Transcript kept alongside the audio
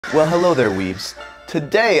Well, hello there, weebs.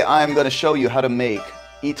 Today, I'm gonna show you how to make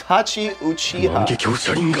Itachi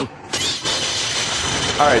Uchiha.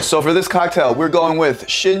 Alright, so for this cocktail, we're going with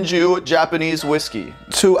Shinju Japanese whiskey.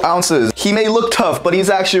 2 ounces. He may look tough, but he's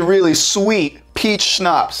actually really sweet. Peach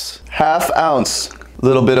schnapps, ½ ounce.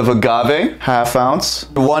 Little bit of agave, ½ ounce.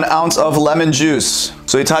 1 ounce of lemon juice.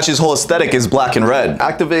 So Itachi's whole aesthetic is black and red.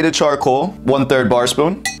 Activated charcoal, 1/3 bar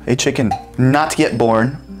spoon. A chicken not yet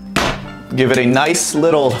born. Give it a nice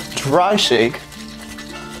little dry shake.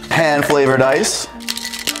 Hand flavored ice.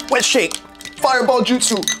 Wet shake. Fireball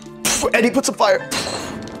jutsu. And he puts a fire.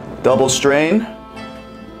 Double strain.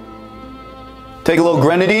 Take a little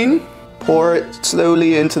grenadine. Pour it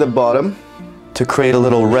slowly into the bottom to create a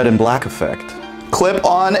little red and black effect. Clip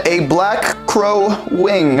on a black crow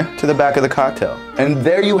wing to the back of the cocktail. And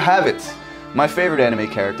there you have it. My favorite anime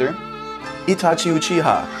character, Itachi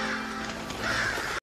Uchiha.